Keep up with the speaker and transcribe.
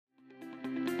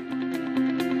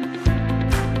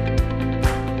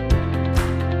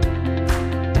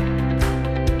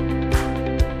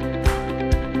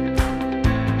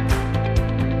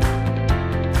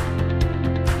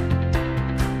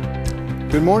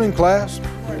Good morning, class.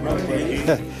 Good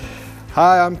morning.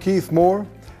 Hi, I'm Keith Moore,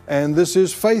 and this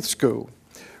is Faith School.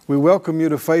 We welcome you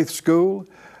to Faith School.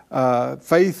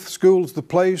 Faith School is the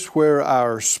place where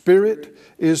our spirit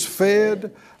is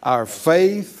fed, our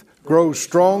faith grows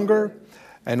stronger,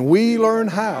 and we learn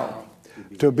how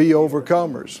to be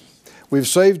overcomers. We've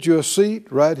saved you a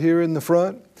seat right here in the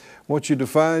front. I want you to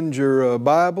find your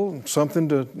Bible, something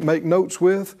to make notes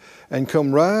with, and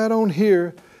come right on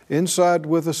here inside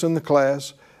with us in the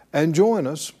class and join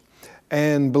us.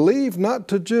 And believe not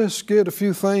to just get a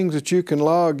few things that you can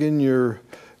log in your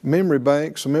memory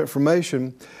bank, some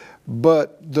information,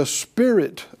 but the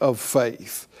spirit of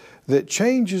faith that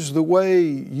changes the way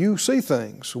you see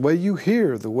things, the way you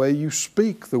hear, the way you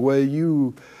speak, the way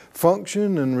you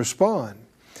function and respond.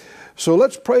 So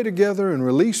let's pray together and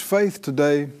release faith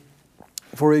today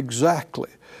for exactly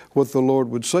what the Lord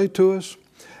would say to us,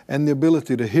 and the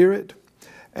ability to hear it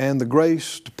and the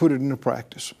grace to put it into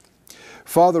practice.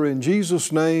 Father, in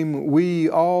Jesus' name, we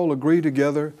all agree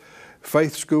together,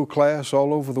 Faith School class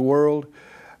all over the world,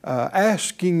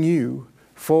 asking you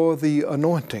for the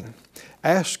anointing,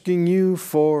 asking you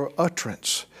for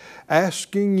utterance,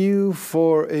 asking you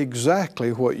for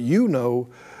exactly what you know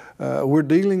we're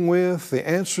dealing with, the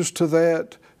answers to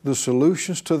that, the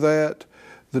solutions to that,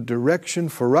 the direction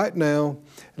for right now,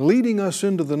 leading us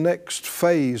into the next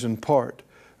phase and part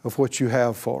of what you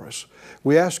have for us.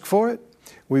 We ask for it.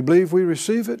 We believe we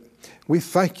receive it. We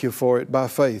thank you for it by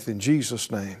faith in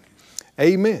Jesus' name.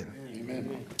 Amen.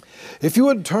 Amen. If you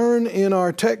would turn in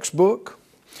our textbook,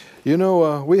 you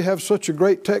know, we have such a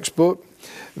great textbook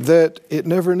that it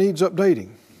never needs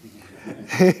updating.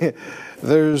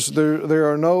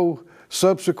 There are no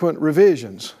subsequent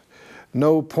revisions,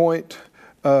 no .20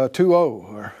 or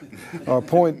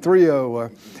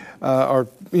 .30 or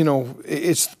you know,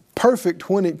 it's perfect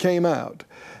when it came out.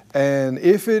 And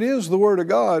if it is the Word of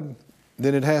God,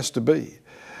 then it has to be.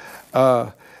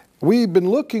 We've been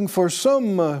looking for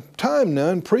some time now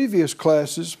in previous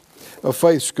classes of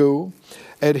Faith School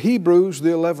at Hebrews, the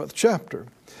 11th chapter.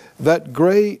 That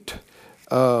great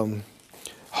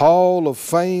hall of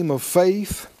fame of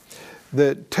faith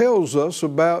that tells us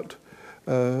about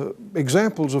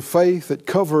examples of faith that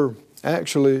cover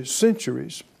actually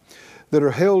centuries that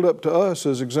are held up to us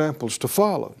as examples to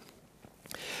follow.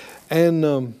 And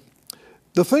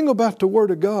the thing about the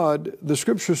Word of God, the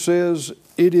Scripture says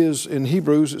it is, in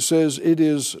Hebrews, it says it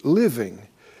is living.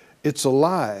 It's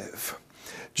alive.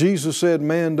 Jesus said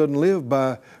man doesn't live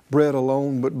by bread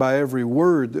alone, but by every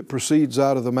word that proceeds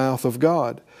out of the mouth of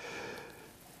God.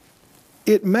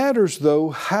 It matters, though,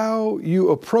 how you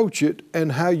approach it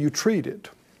and how you treat it.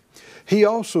 He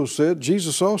also said,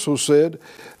 Jesus also said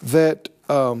that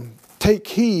take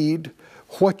heed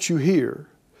what you hear.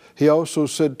 He also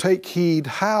said, take heed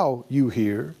how you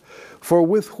hear, for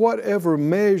with whatever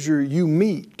measure you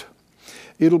meet,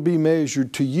 it'll be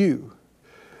measured to you.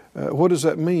 What does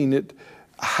that mean?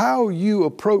 How you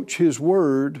approach His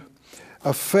Word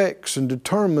affects and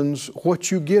determines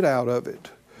what you get out of it,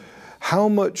 how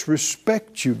much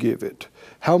respect you give it,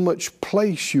 how much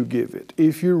place you give it,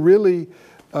 if you're really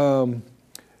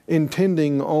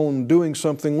intending on doing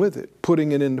something with it,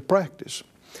 putting it into practice.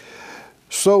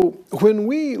 So when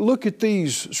we look at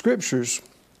these scriptures,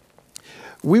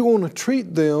 we want to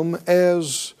treat them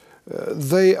as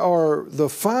they are the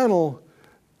final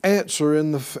answer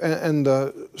and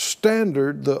the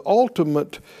standard, the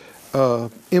ultimate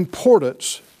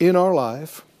importance in our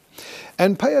life,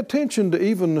 and pay attention to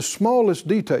even the smallest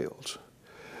details.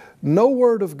 No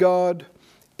word of God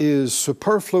is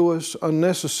superfluous,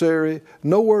 unnecessary.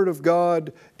 No word of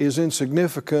God is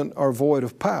insignificant or void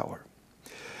of power.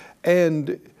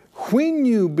 And when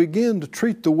you begin to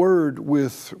treat the Word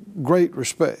with great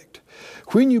respect,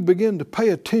 when you begin to pay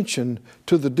attention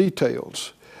to the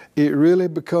details, it really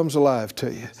becomes alive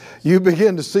to you. You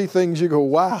begin to see things, you go,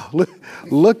 wow,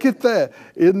 look at that.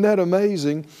 Isn't that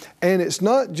amazing? And it's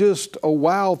not just a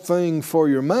wow thing for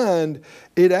your mind,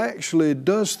 it actually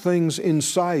does things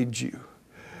inside you.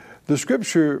 The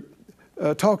Scripture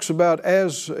talks about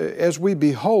as we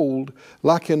behold,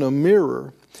 like in a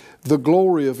mirror, the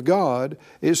glory of God,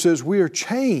 it says we are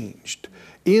changed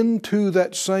into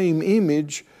that same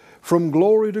image from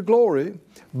glory to glory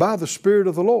by the Spirit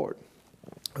of the Lord.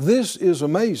 This is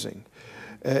amazing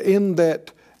in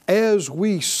that as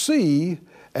we see,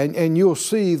 and you'll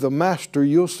see the Master,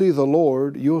 you'll see the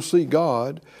Lord, you'll see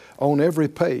God on every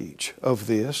page of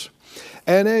this,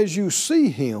 and as you see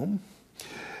Him,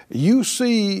 you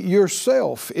see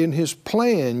yourself in His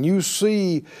plan, you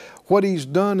see what He's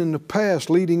done in the past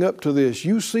leading up to this.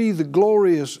 You see the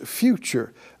glorious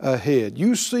future ahead.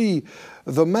 You see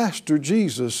the Master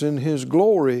Jesus in His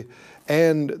glory,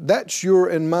 and that's your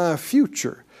and my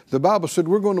future. The Bible said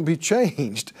we're going to be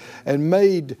changed and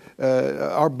made,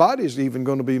 our body's even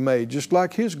going to be made just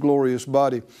like His glorious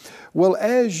body. Well,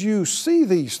 as you see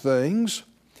these things,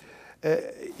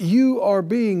 you are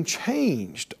being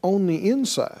changed on the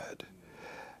inside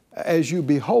as you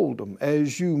behold them,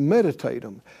 as you meditate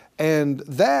them. And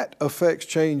that affects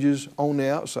changes on the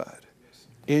outside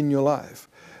in your life.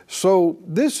 So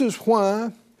this is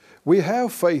why we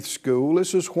have Faith School.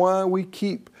 This is why we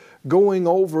keep going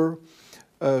over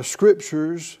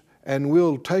scriptures, and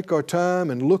we'll take our time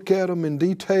and look at them in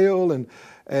detail.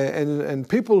 And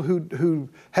people who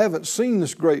haven't seen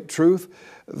this great truth,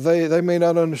 they may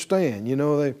not understand. You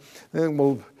know,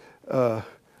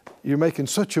 you're making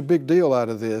such a big deal out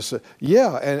of this.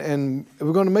 Yeah, and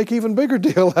we're going to make even bigger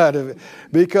deal out of it,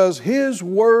 because His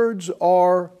words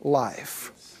are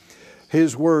life.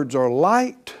 His words are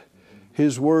light.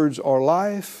 His words are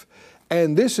life.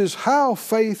 And this is how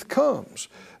faith comes.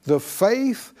 The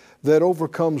faith that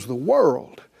overcomes the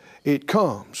world, it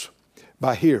comes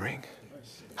by hearing.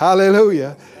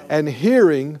 Hallelujah. And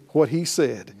hearing what He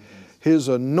said, His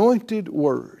anointed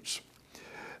words.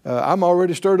 I'm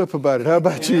already stirred up about it. How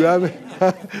about you?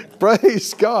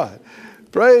 Praise God.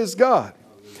 Praise God.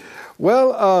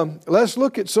 Well, let's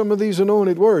look at some of these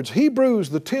anointed words. Hebrews,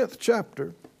 the 10th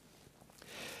chapter,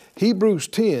 Hebrews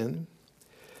 10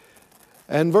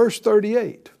 and verse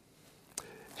 38.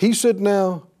 He said,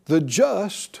 now the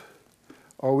just,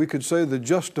 or we could say the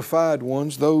justified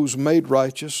ones, those made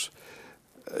righteous,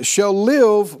 shall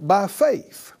live by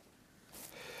faith.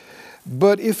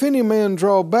 But if any man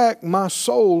draw back, my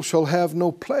soul shall have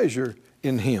no pleasure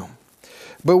in him.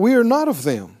 But we are not of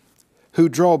them who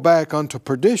draw back unto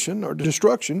perdition or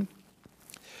destruction,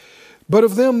 but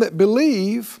of them that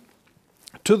believe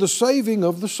to the saving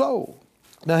of the soul.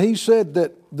 Now he said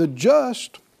that the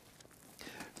just,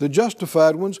 the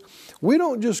justified ones, we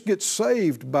don't just get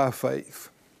saved by faith.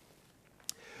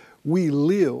 We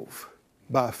live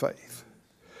by faith.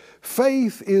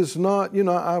 Faith is not, you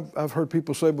know, I've heard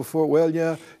people say before, well,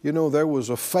 yeah, you know, there was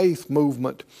a faith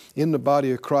movement in the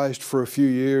body of Christ for a few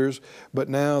years, but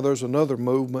now there's another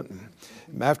movement.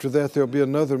 After that, there'll be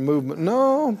another movement.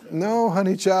 No,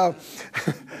 honey child.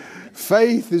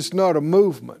 Faith is not a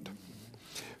movement.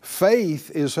 Faith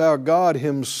is how God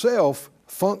Himself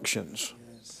functions.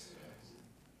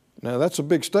 Now, that's a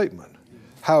big statement.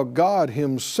 How God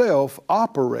Himself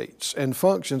operates and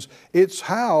functions. It's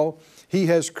how He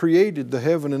has created the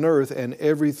heaven and earth and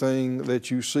everything that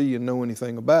you see and know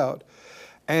anything about.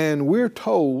 And we're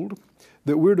told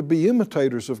that we're to be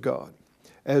imitators of God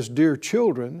as dear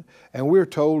children, and we're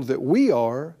told that we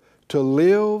are to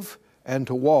live and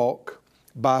to walk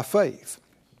by faith.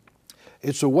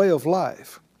 It's a way of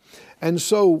life. And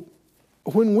so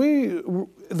when the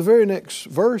very next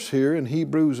verse here in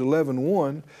Hebrews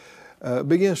 11:1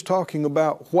 begins talking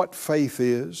about what faith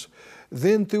is,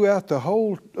 then throughout the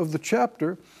whole of the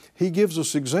chapter, he gives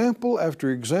us example after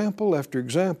example after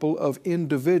example of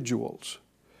individuals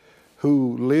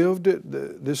who lived it.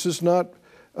 This is not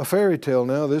a fairy tale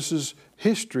now. This is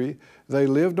history. They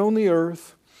lived on the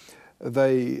earth.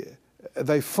 They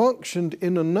functioned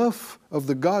in enough of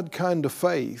the God kind of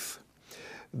faith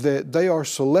that they are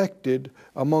selected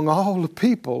among all the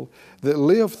people that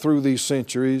lived through these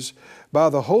centuries by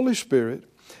the Holy Spirit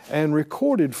and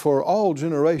recorded for all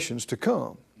generations to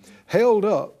come, held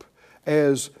up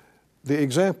as the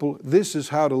example, this is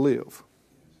how to live.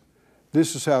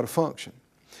 This is how to function.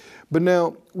 But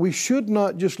now, we should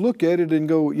not just look at it and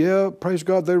go, yeah, praise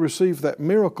God, they received that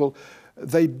miracle.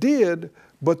 They did,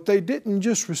 but they didn't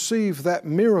just receive that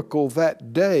miracle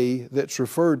that day that's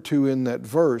referred to in that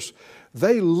verse.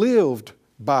 They lived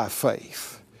by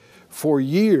faith for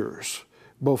years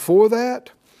before that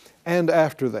and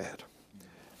after that.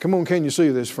 Come on, can you see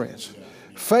this, friends?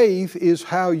 Faith is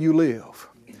how you live.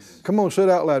 Come on, say it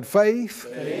out loud. Faith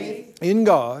in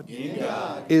God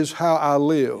is how I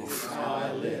live.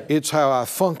 It's how I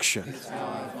function.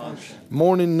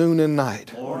 Morning, noon, and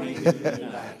night.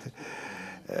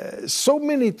 So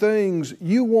many things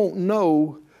you won't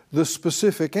know the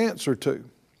specific answer to.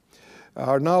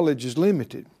 Our knowledge is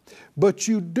limited. But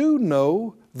you do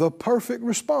know the perfect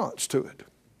response to it.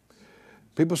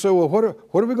 People say, well, what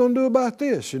are we going to do about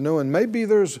this? You know, and maybe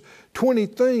there's 20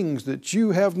 things that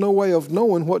you have no way of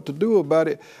knowing what to do about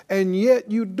it, and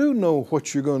yet you do know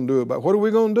what you're going to do about it. What are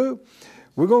we going to do?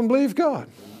 We're going to believe God,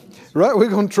 right? We're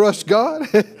going to trust God,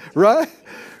 right?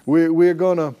 We're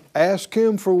going to ask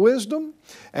Him for wisdom,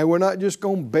 and we're not just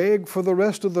going to beg for the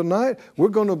rest of the night. We're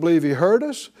going to believe He heard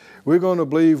us. We're going to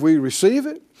believe we receive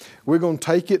it. We're going to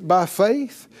take it by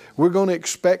faith. We're going to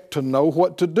expect to know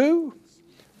what to do,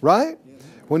 right?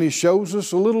 When He shows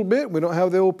us a little bit, we don't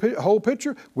have the whole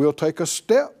picture, we'll take a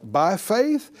step by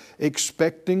faith,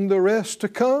 expecting the rest to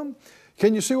come.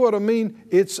 Can you see what I mean?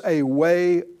 It's a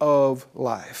way of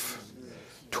life.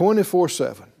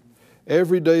 24/7,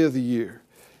 every day of the year.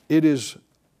 It is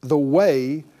the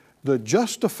way the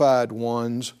justified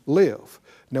ones live.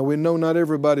 Now we know not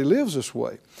everybody lives this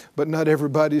way, but not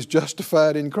everybody's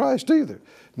justified in Christ either.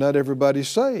 Not everybody's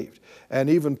saved. And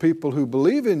even people who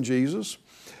believe in Jesus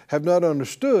have not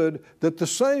understood that the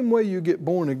same way you get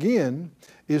born again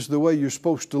is the way you're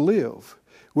supposed to live.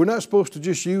 We're not supposed to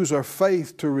just use our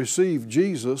faith to receive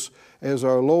Jesus as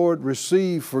our Lord,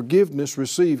 receive forgiveness,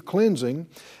 receive cleansing,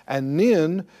 and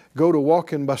then go to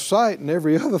walking by sight and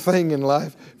every other thing in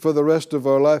life for the rest of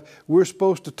our life. We're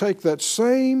supposed to take that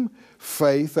same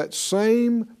faith, that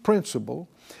same principle,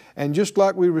 and just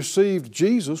like we received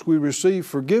Jesus, we receive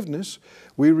forgiveness,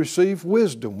 we receive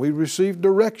wisdom, we receive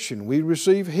direction, we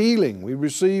receive healing, we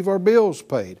receive our bills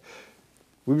paid,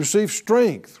 we receive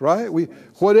strength, right?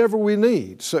 Whatever we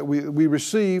need, so we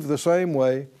receive the same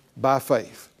way by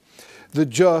faith. The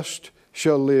just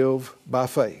shall live by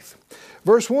faith.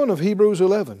 Verse 1 of Hebrews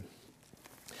 11.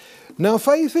 Now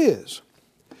faith is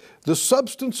the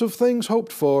substance of things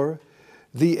hoped for,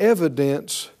 the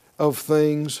evidence of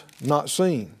things not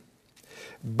seen.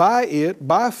 By it,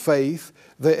 by faith,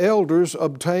 the elders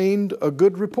obtained a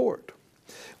good report.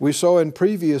 We saw in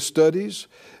previous studies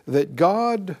that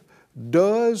God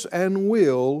does and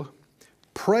will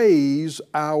praise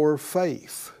our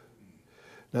faith.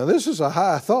 Now this is a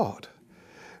high thought,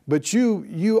 but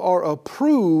you are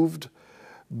approved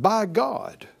by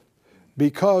God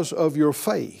because of your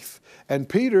faith. And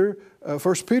Peter,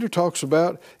 1 Peter talks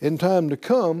about in time to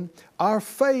come, our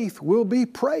faith will be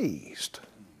praised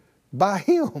by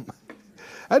Him.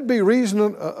 That'd be reason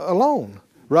alone,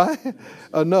 right?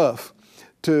 Enough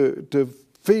to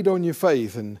feed on your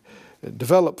faith and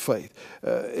develop faith.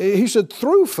 He said,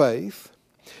 through faith,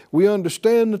 we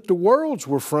understand that the worlds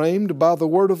were framed by the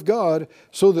Word of God,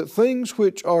 so that things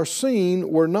which are seen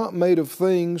were not made of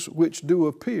things which do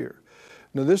appear.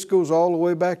 Now this goes all the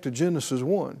way back to Genesis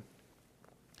 1.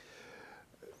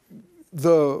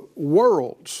 The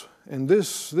worlds, and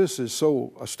this is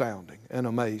so astounding and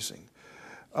amazing.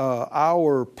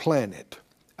 Our planet,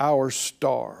 our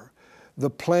star, the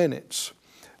planets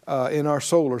in our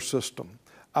solar system,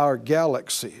 our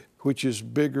galaxy, which is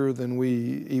bigger than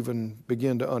we even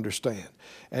begin to understand.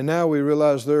 And now we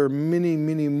realize there are many,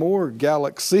 many more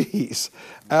galaxies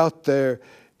out there.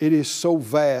 It is so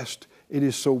vast, it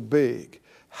is so big.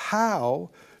 How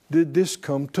did this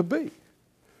come to be?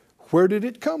 Where did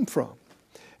it come from?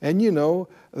 And you know,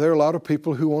 there are a lot of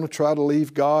people who want to try to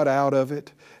leave God out of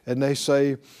it. And they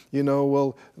say, you know,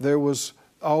 well, there was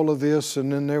all of this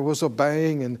and then there was a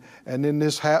bang and then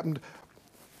this happened.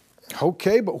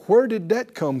 Okay, but where did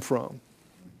that come from?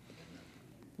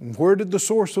 Where did the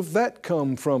source of that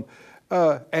come from?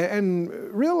 And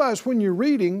realize when you're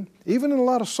reading, even in a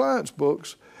lot of science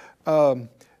books, and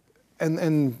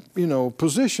you know,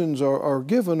 positions are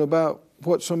given about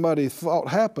what somebody thought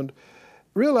happened,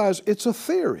 realize it's a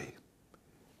theory.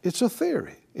 It's a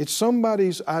theory. It's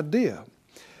somebody's idea.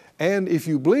 And if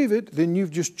you believe it, then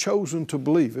you've just chosen to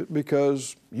believe it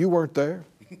because you weren't there.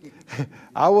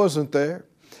 I wasn't there.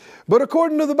 But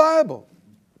according to the Bible,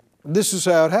 this is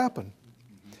how it happened.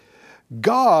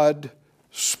 God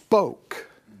spoke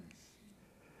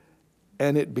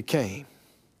and it became.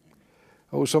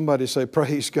 Oh, somebody say,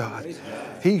 praise God. Praise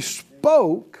God. He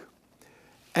spoke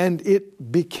and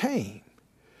it became.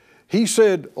 He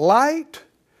said, light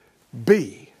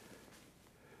be.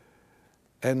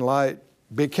 And light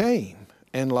became,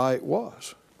 and light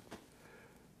was.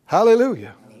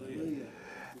 Hallelujah. Hallelujah.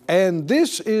 And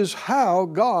this is how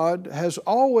God has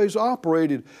always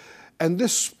operated. And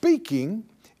this speaking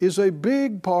is a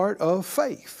big part of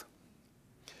faith.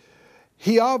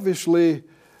 He obviously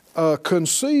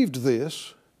conceived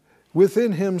this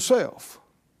within himself,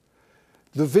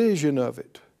 the vision of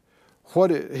it,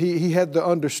 he had the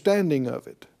understanding of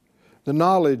it, the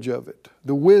knowledge of it,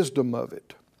 the wisdom of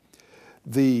it,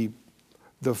 the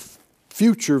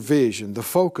future vision, the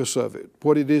focus of it,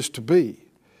 what it is to be.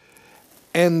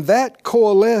 And that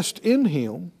coalesced in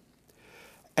him,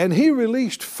 and he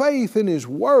released faith in his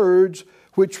words,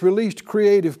 which released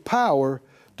creative power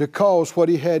to cause what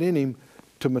he had in him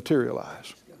to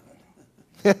materialize.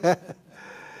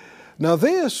 Now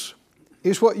this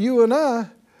is what you and I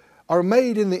are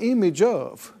made in the image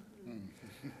of,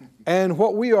 and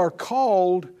what we are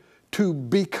called to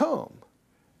become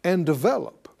and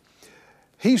develop.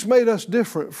 He's made us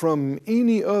different from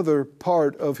any other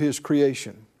part of His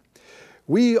creation.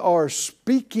 We are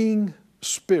speaking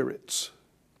spirits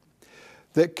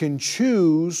that can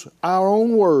choose our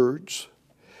own words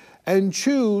and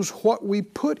choose what we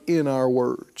put in our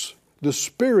words, the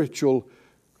spiritual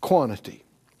quantity.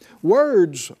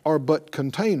 Words are but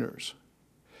containers,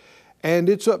 and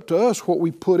it's up to us what we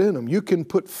put in them. You can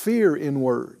put fear in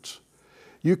words.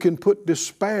 You can put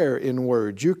despair in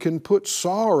words. You can put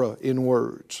sorrow in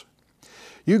words.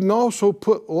 You can also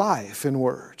put life in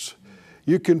words.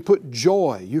 You can put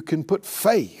joy. You can put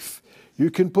faith. You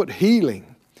can put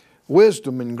healing,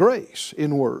 wisdom, and grace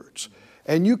in words.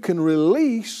 And you can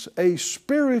release a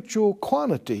spiritual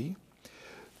quantity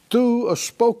through a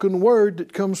spoken word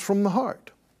that comes from the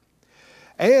heart.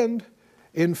 And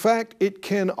in fact, it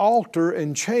can alter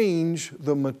and change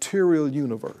the material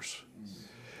universe.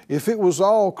 If it was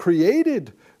all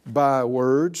created by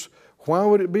words, why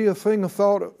would it be a thing of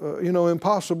thought,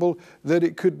 impossible that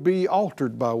it could be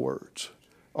altered by words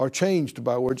or changed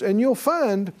by words? And you'll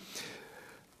find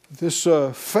this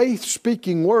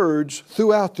faith-speaking words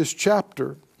throughout this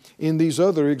chapter in these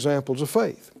other examples of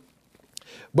faith.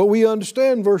 But we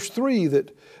understand verse 3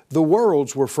 that the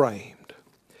worlds were framed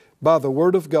by the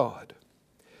Word of God.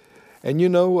 And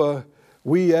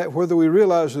whether we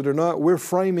realize it or not, we're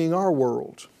framing our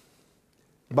worlds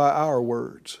by our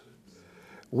words.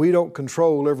 We don't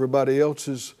control everybody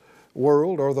else's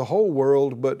world or the whole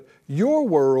world, but your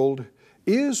world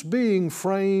is being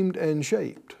framed and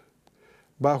shaped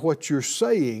by what you're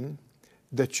saying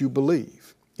that you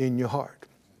believe in your heart.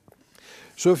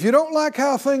 So if you don't like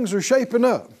how things are shaping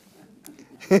up,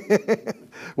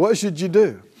 what should you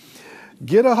do?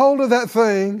 Get a hold of that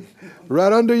thing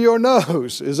right under your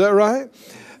nose, is that right?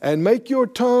 And make your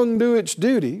tongue do its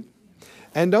duty.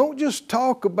 And don't just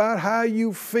talk about how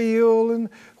you feel and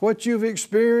what you've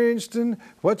experienced and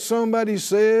what somebody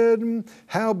said and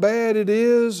how bad it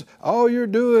is. All you're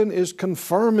doing is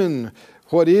confirming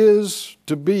what is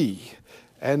to be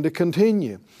and to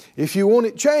continue. If you want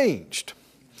it changed,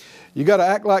 you got to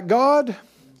act like God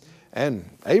and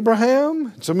Abraham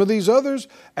and some of these others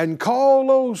and call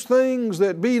those things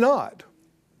that be not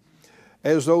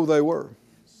as though they were.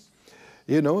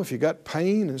 If you got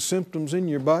pain and symptoms in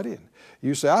your body,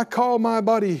 you say, I call my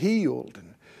body healed.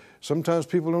 And sometimes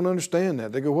people don't understand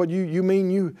that. They go, what, you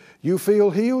mean you feel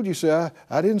healed? You say,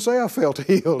 I didn't say I felt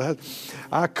healed.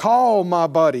 I call my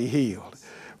body healed.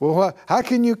 Well, how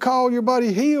can you call your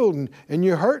body healed and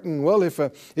you're hurting? Well, if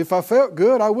I felt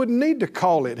good, I wouldn't need to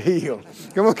call it healed.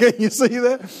 Come on, can you see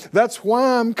that? That's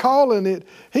why I'm calling it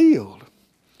healed.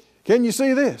 Can you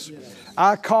see this? Yes.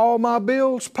 I call my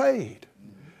bills paid.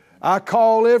 I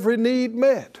call every need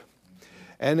met.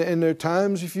 And there are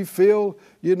times if you feel,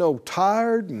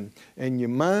 tired and your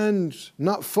mind's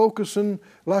not focusing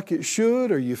like it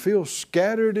should, or you feel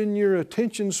scattered in your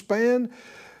attention span,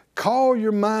 call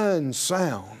your mind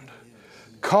sound.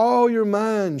 Call your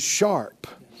mind sharp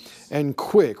and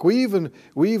quick. We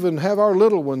even have our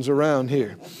little ones around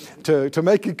here to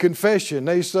make a confession.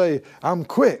 They say, I'm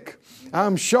quick,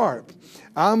 I'm sharp,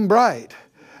 I'm bright,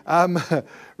 I'm,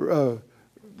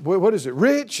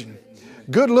 rich and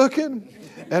good looking,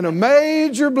 and a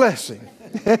major blessing.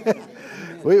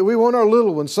 We want our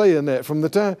little ones saying that from the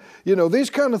time, these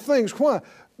kind of things. Why?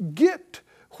 Get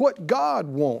what God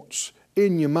wants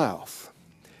in your mouth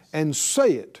and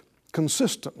say it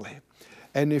consistently.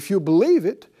 And if you believe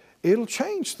it, it'll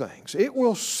change things. It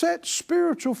will set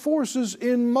spiritual forces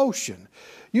in motion.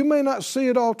 You may not see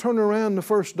it all turn around the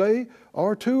first day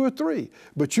or two or three,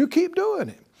 but you keep doing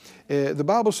it. The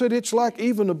Bible said it's like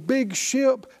even a big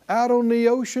ship out on the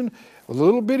ocean with a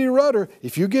little bitty rudder.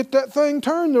 If you get that thing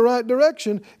turned the right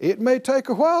direction, it may take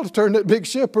a while to turn that big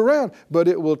ship around, but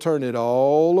it will turn it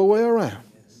all the way around.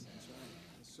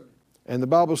 And the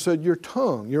Bible said your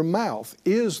tongue, your mouth,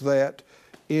 is that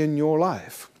in your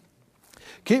life.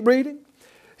 Keep reading.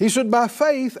 He said, by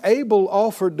faith Abel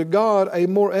offered to God a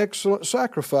more excellent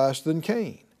sacrifice than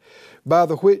Cain, by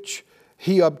the which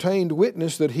he obtained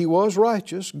witness that he was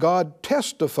righteous, God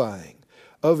testifying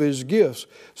of his gifts.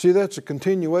 See, that's a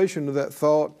continuation of that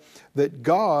thought that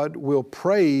God will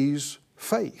praise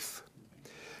faith.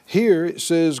 Here it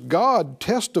says God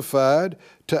testified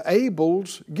to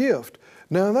Abel's gift.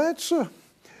 Now that's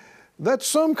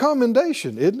some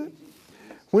commendation, isn't it?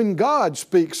 When God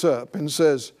speaks up and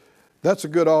says, that's a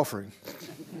good offering.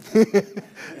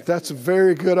 That's a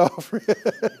very good offering.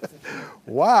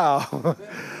 Wow.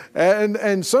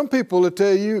 And some people will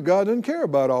tell you God doesn't care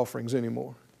about offerings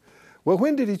anymore. Well,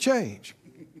 when did he change?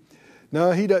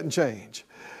 No, he doesn't change.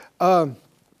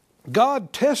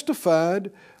 God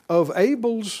testified of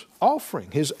Abel's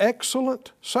offering, his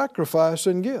excellent sacrifice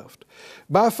and gift.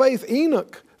 By faith,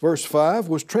 Enoch, verse 5,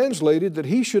 was translated that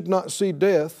he should not see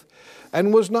death,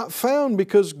 and was not found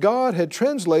because God had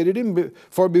translated him.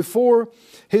 For before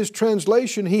his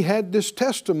translation, he had this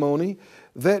testimony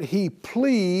that he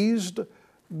pleased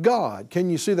God. Can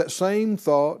you see that same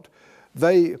thought?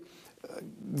 They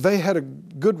had a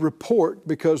good report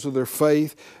because of their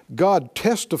faith. God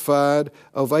testified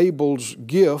of Abel's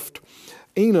gift.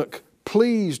 Enoch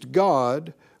pleased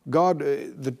God.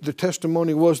 The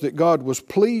testimony was that God was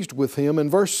pleased with him. In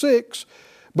verse 6,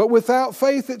 but without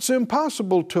faith it's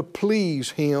impossible to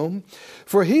please Him.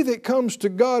 For he that comes to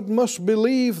God must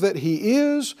believe that He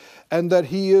is, and that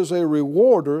He is a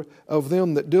rewarder of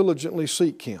them that diligently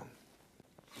seek Him.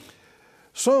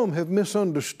 Some have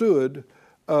misunderstood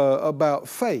about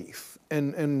faith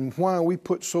and why we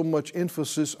put so much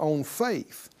emphasis on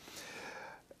faith.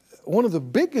 One of the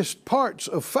biggest parts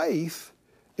of faith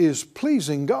is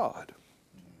pleasing God.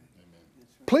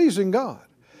 Pleasing God.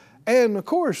 And of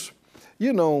course,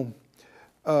 you know,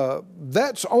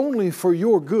 that's only for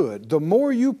your good. The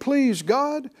more you please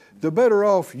God, the better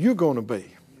off you're going to be.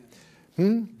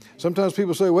 Sometimes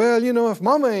people say, well, you know, if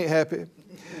mama ain't happy,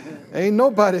 ain't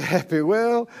nobody happy.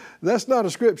 Well, that's not a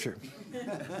scripture.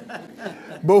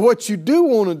 But what you do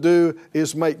want to do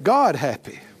is make God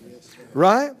happy,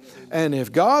 right? And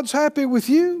if God's happy with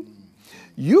you,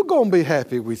 you're going to be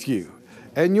happy with you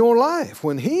and your life.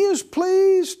 When He is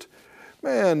pleased,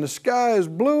 man, the sky is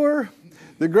bluer,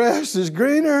 the grass is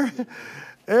greener,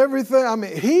 everything. I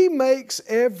mean, He makes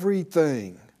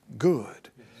everything good.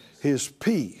 His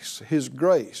peace, His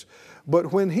grace.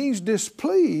 But when He's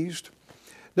displeased,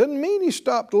 doesn't mean He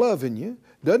stopped loving you.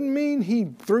 Doesn't mean He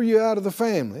threw you out of the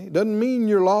family. Doesn't mean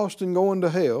you're lost and going to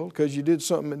hell because you did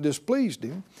something that displeased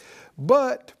Him.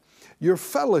 But your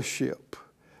fellowship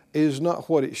is not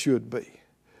what it should be.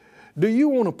 Do you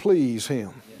want to please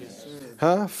Him? Yes,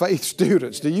 huh? Faith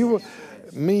students, do you?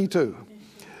 Me too.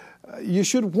 You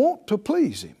should want to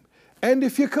please Him. And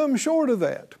if you come short of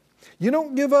that, you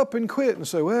don't give up and quit and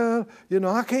say, well, you know,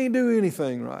 I can't do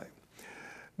anything right.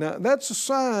 Now, that's a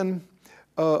sign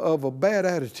of a bad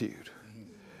attitude.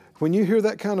 When you hear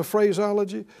that kind of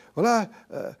phraseology, well,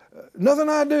 nothing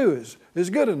I do is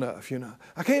good enough, you know.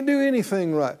 I can't do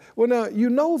anything right. Well, now,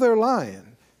 you know they're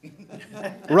lying,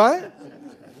 right?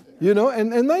 You know,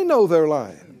 and they know they're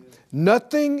lying.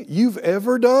 Nothing you've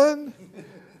ever done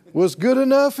was good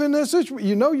enough in this situation.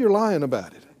 You know you're lying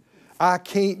about it. I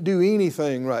can't do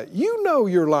anything right. You know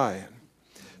you're lying.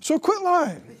 So quit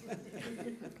lying.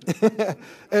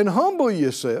 And humble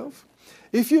yourself.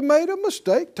 If you made a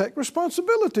mistake, take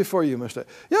responsibility for your mistake.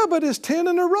 Yeah, but it's 10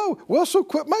 in a row. Well, so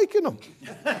quit making them.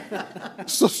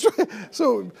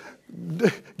 So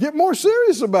get more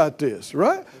serious about this,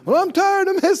 right? Well, I'm tired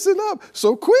of messing up,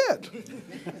 so quit.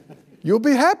 You'll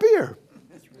be happier.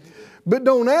 But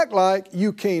don't act like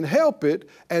you can't help it,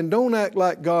 and don't act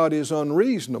like God is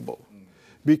unreasonable,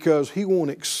 because He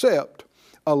won't accept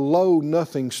a low,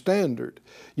 nothing standard.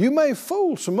 You may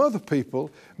fool some other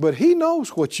people, but He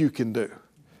knows what you can do.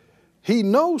 He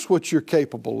knows what you're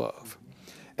capable of.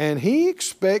 And He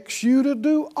expects you to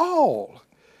do all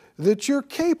that you're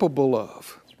capable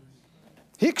of.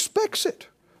 He expects it.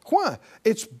 Why?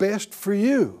 It's best for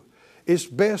you. It's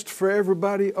best for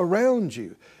everybody around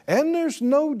you. And there's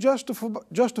no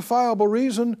justifiable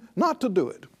reason not to do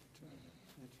it.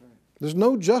 There's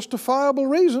no justifiable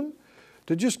reason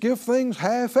to just give things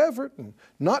half effort and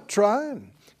not try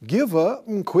and give up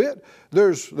and quit.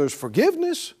 There's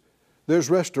forgiveness, there's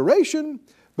restoration,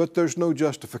 but there's no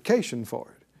justification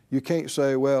for it. You can't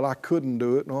say, well, I couldn't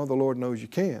do it. No, the Lord knows you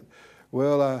can.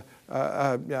 Well,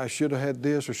 I should have had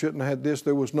this or shouldn't have had this.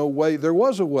 There was no way. There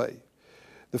was a way.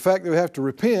 The fact that we have to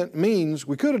repent means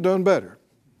we could have done better.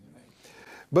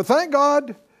 But thank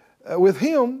God, with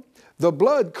Him, the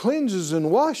blood cleanses and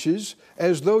washes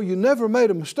as though you never made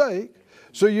a mistake.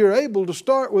 So you're able to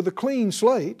start with a clean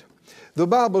slate. The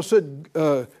Bible said,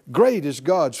 great is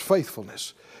God's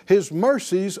faithfulness. His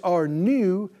mercies are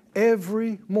new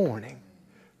every morning.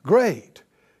 Great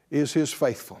is His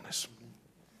faithfulness.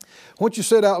 Won't you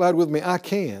say it out loud with me? I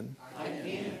can,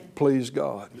 please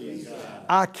God.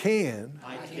 I can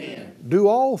do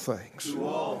all things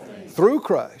through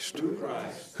Christ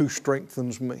who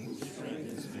strengthens me.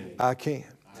 I can.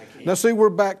 Now see, we're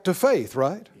back to faith,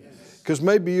 right? Because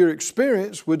maybe your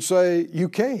experience would say you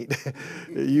can't.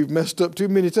 You've messed up too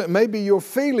many times. Maybe your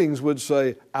feelings would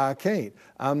say, I can't.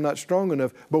 I'm not strong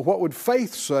enough. But what would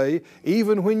faith say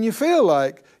even when you feel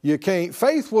like you can't?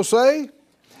 Faith will say,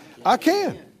 I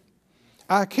can.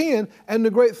 I can. And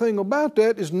the great thing about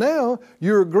that is now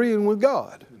you're agreeing with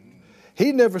God.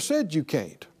 He never said you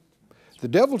can't. The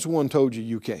devil's the one told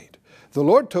you can't. The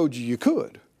Lord told you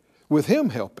could with Him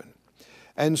helping.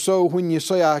 And so when you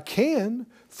say I can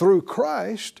through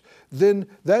Christ, then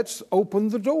that's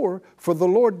opened the door for the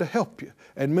Lord to help you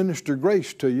and minister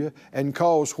grace to you and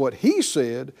cause what He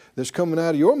said that's coming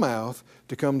out of your mouth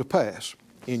to come to pass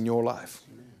in your life.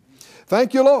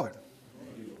 Thank you, Lord.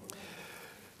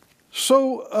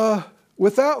 So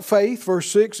without faith,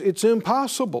 verse 6, it's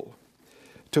impossible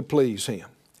to please Him.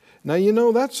 Now, you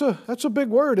know, that's a big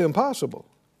word, impossible.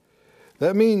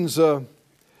 That means no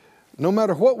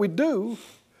matter what we do,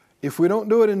 if we don't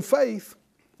do it in faith,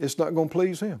 it's not going to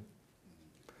please Him.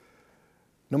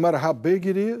 No matter how big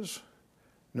it is,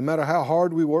 no matter how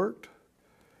hard we worked,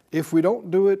 if we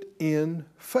don't do it in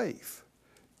faith,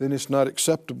 then it's not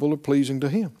acceptable or pleasing to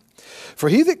Him. For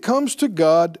he that comes to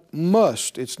God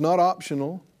must, it's not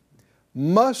optional,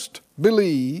 must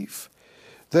believe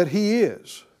that He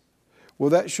is. Well,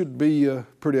 that should be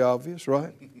pretty obvious,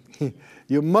 right?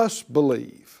 You must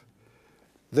believe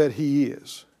that He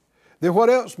is. Then what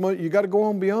else? You got to go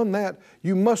on beyond that.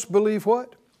 You must believe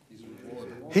what?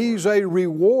 He's a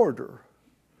rewarder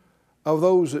of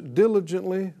those that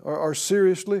diligently or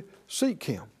seriously seek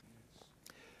Him.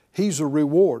 He's a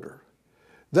rewarder.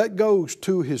 That goes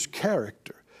to His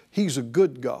character. He's a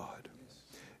good God.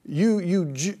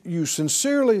 You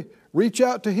sincerely reach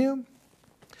out to Him.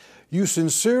 You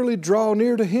sincerely draw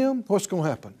near to Him. What's going to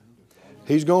happen?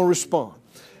 He's going to respond.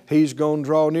 He's going to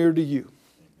draw near to you.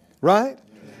 Right?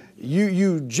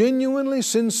 You genuinely,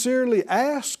 sincerely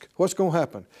ask. What's going to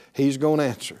happen? He's going to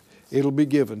answer. It'll be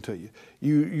given to you.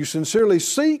 You sincerely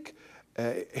seek.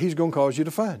 He's going to cause you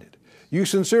to find it. You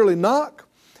sincerely knock.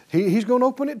 He's going to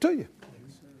open it to you.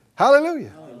 Hallelujah.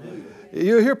 Hallelujah.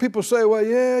 You hear people say, well,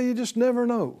 yeah, you just never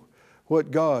know what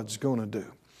God's going to do.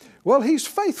 Well, He's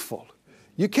faithful.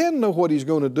 You can know what He's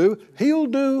going to do. He'll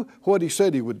do what He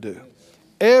said He would do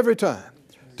every time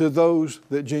to those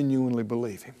that genuinely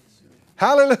believe Him.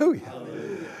 Hallelujah.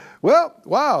 Hallelujah. Well,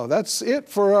 wow, that's it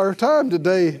for our time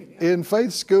today in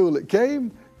Faith School. It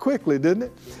came quickly, didn't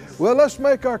it? Well, let's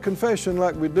make our confession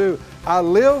like we do. I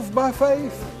live by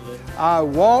faith. I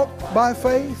walk by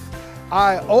faith.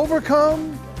 I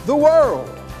overcome the world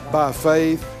by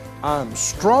faith. I'm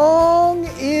strong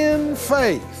in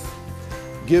faith,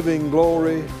 giving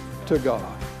glory to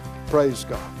God. Praise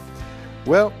God.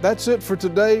 Well, that's it for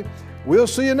today. We'll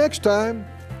see you next time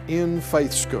in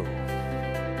Faith School.